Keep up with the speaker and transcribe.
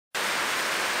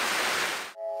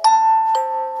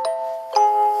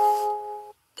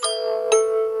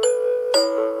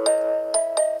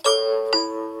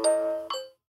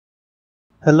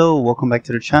Hello, welcome back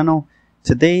to the channel.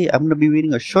 Today I'm going to be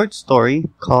reading a short story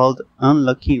called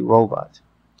Unlucky Robot.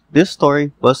 This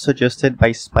story was suggested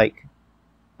by Spike.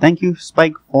 Thank you,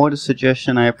 Spike, for the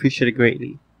suggestion. I appreciate it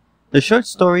greatly. The short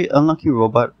story Unlucky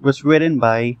Robot was written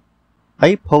by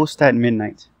I Post at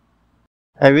Midnight.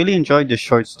 I really enjoyed this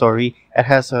short story. It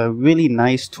has a really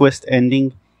nice twist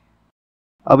ending.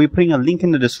 I'll be putting a link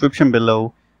in the description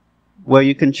below where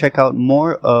you can check out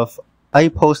more of I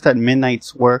Post at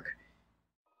Midnight's work.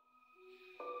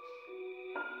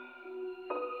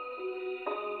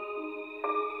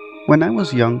 When I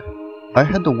was young, I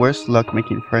had the worst luck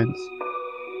making friends.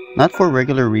 Not for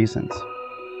regular reasons.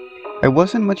 I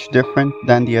wasn't much different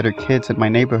than the other kids in my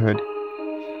neighborhood,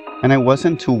 and I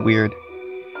wasn't too weird,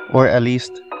 or at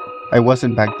least, I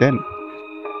wasn't back then.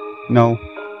 No,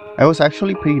 I was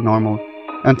actually pretty normal,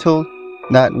 until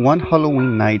that one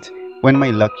Halloween night when my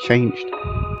luck changed.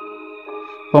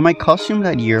 For my costume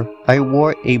that year, I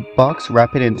wore a box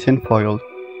wrapped in tinfoil.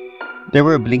 There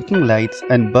were blinking lights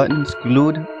and buttons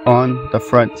glued on the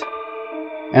front,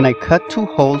 and I cut 2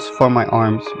 holes for my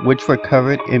arms, which were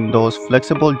covered in those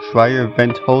flexible dryer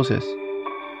vent hoses.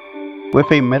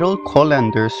 With a metal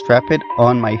colander strapped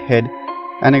on my head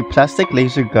and a plastic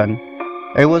laser gun,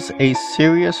 I was a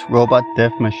serious robot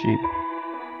death machine.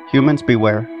 Humans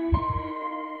beware.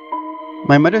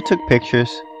 My mother took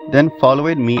pictures, then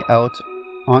followed me out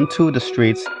onto the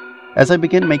streets as I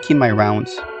began making my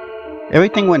rounds.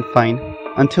 Everything went fine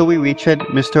until we reached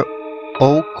Mr.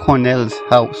 O'Connell's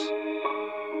house.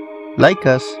 Like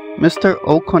us, Mr.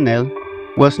 O'Connell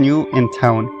was new in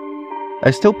town.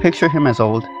 I still picture him as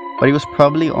old, but he was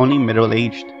probably only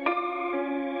middle-aged.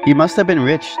 He must have been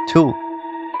rich too,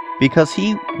 because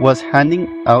he was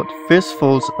handing out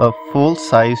fistfuls of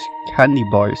full-size candy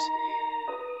bars,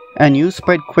 and news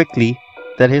spread quickly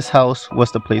that his house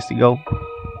was the place to go.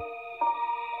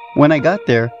 When I got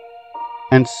there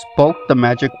and spoke the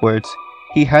magic words,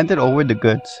 he handed over the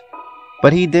goods,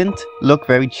 but he didn't look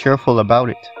very cheerful about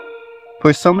it.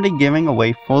 For somebody giving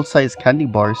away full-size candy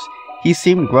bars, he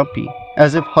seemed grumpy,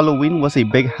 as if Halloween was a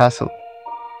big hassle.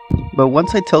 But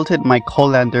once I tilted my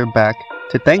colander back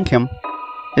to thank him,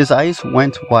 his eyes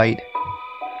went wide.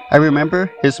 I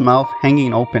remember his mouth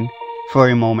hanging open for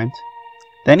a moment.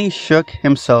 Then he shook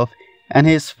himself and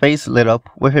his face lit up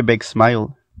with a big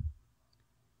smile.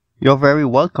 "You're very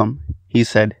welcome," he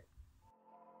said.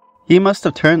 He must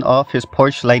have turned off his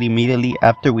porch light immediately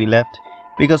after we left,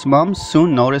 because Mom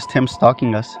soon noticed him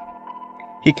stalking us.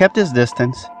 He kept his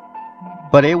distance,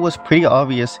 but it was pretty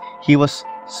obvious he was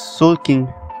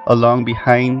sulking along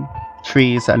behind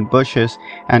trees and bushes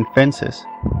and fences.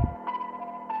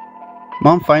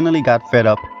 Mom finally got fed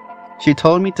up. She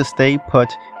told me to stay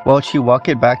put while she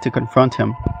walked back to confront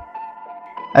him.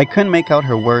 I couldn't make out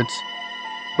her words,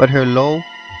 but her low,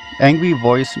 angry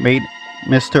voice made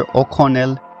Mr.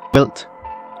 O'Connell wilt.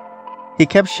 He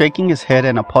kept shaking his head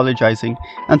and apologizing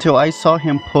until I saw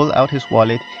him pull out his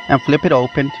wallet and flip it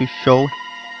open to show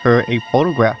her a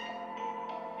photograph.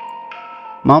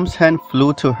 Mom's hand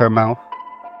flew to her mouth.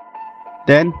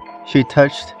 Then she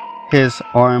touched his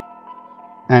arm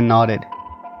and nodded,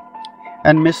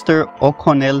 and Mr.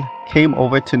 O'Connell came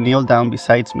over to kneel down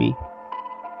beside me.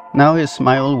 Now his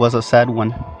smile was a sad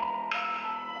one.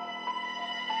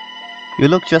 "You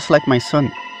look just like my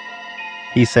son,"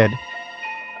 he said.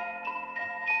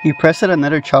 He pressed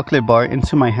another chocolate bar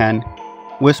into my hand,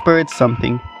 whispered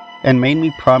something, and made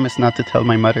me promise not to tell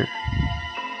my mother.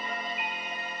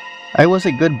 I was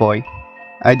a good boy.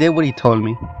 I did what he told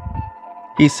me.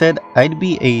 He said I'd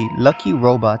be a lucky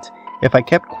robot if I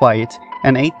kept quiet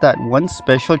and ate that one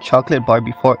special chocolate bar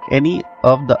before any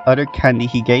of the other candy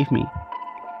he gave me.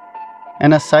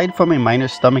 And aside from a minor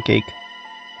stomachache,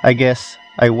 I guess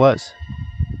I was.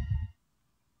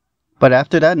 But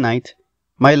after that night,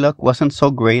 my luck wasn't so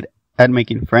great at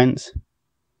making friends,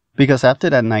 because after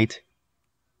that night,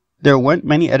 there weren't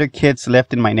many other kids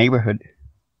left in my neighborhood.